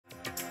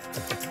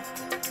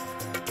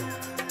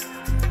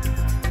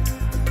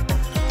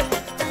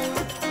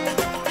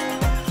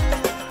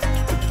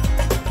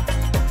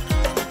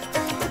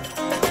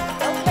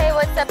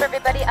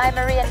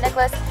Maria and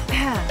Nicholas.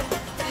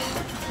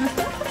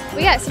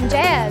 We got some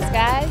jazz,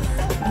 guys,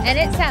 and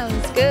it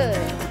sounds good.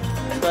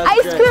 I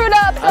screwed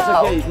up though.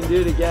 That's okay, you can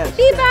do it again.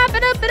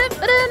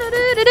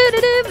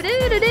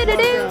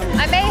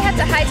 I may have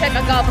to hijack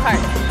a golf cart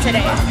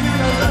today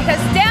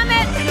because damn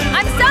it,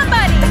 I'm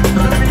somebody.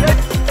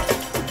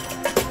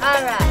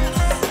 All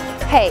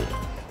right. Hey,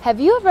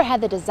 have you ever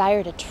had the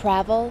desire to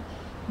travel?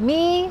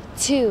 Me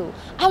too.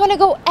 I want to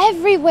go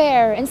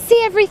everywhere and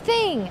see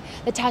everything.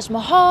 The Taj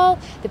Mahal,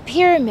 the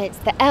pyramids,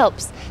 the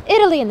Alps,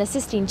 Italy and the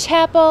Sistine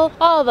Chapel,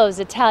 all those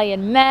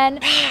Italian men.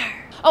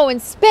 Oh,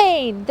 and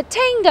Spain, the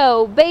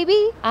tango,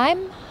 baby.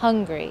 I'm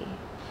hungry.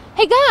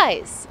 Hey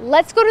guys,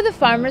 let's go to the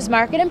farmer's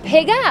market and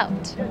pig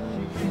out.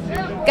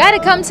 Gotta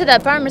come to the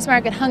farmer's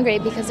market hungry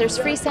because there's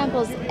free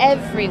samples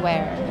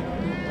everywhere.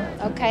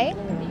 Okay?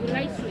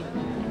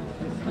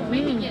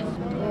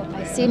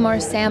 I see more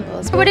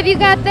samples. What have you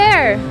got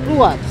there?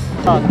 What?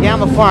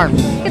 Gamma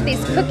Farms. Look at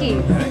these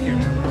cookies.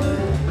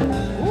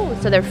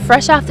 Ooh, so they're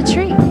fresh off the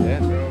tree.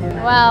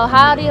 Well,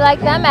 how do you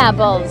like them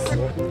apples?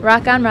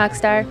 Rock on,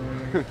 Rockstar.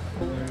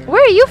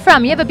 Where are you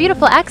from? You have a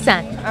beautiful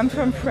accent. I'm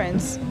from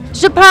France.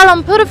 Je parle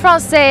un peu de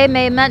français,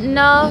 mais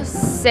maintenant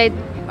c'est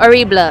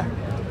horrible.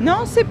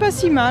 Non, c'est pas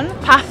si mal.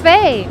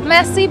 Parfait.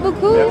 Merci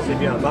beaucoup.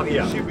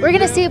 We're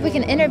gonna see if we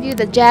can interview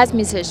the jazz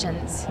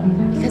musicians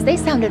because they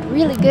sounded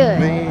really good.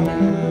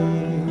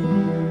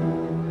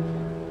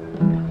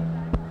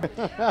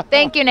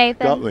 Thank you,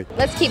 Nathan. Lovely.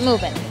 Let's keep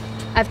moving.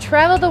 I've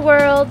traveled the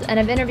world and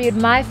I've interviewed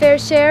my fair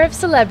share of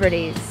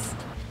celebrities.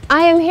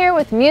 I am here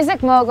with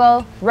music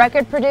mogul,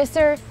 record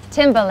producer,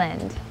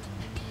 Timbaland.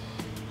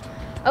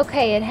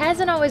 Okay, it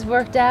hasn't always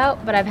worked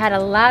out, but I've had a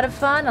lot of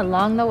fun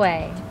along the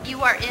way.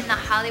 You are in the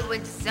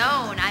Hollywood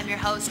Zone. I'm your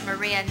host,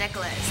 Maria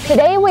Nicholas.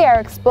 Today we are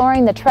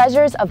exploring the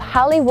treasures of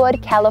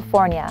Hollywood,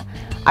 California.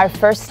 Our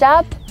first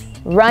stop,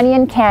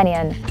 Runyon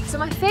Canyon. So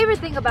my favorite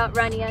thing about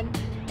Runyon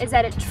is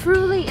that it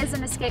truly is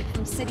an escape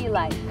from city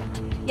life.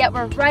 Yet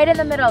we're right in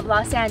the middle of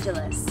Los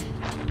Angeles.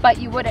 But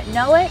you wouldn't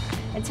know it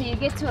until you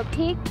get to a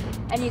peak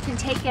and you can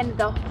take in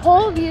the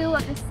whole view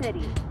of the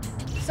city.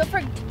 So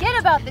forget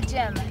about the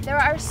gym. There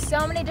are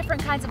so many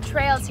different kinds of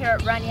trails here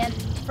at Runyon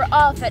for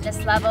all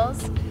fitness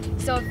levels.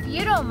 So if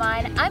you don't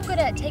mind, I'm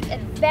gonna take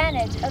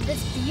advantage of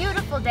this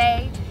beautiful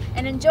day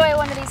and enjoy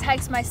one of these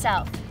hikes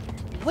myself.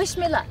 Wish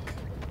me luck.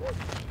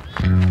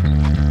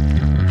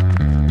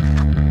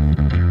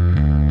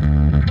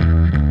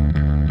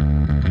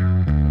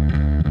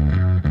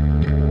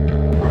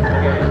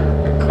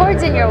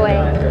 Chords in your way.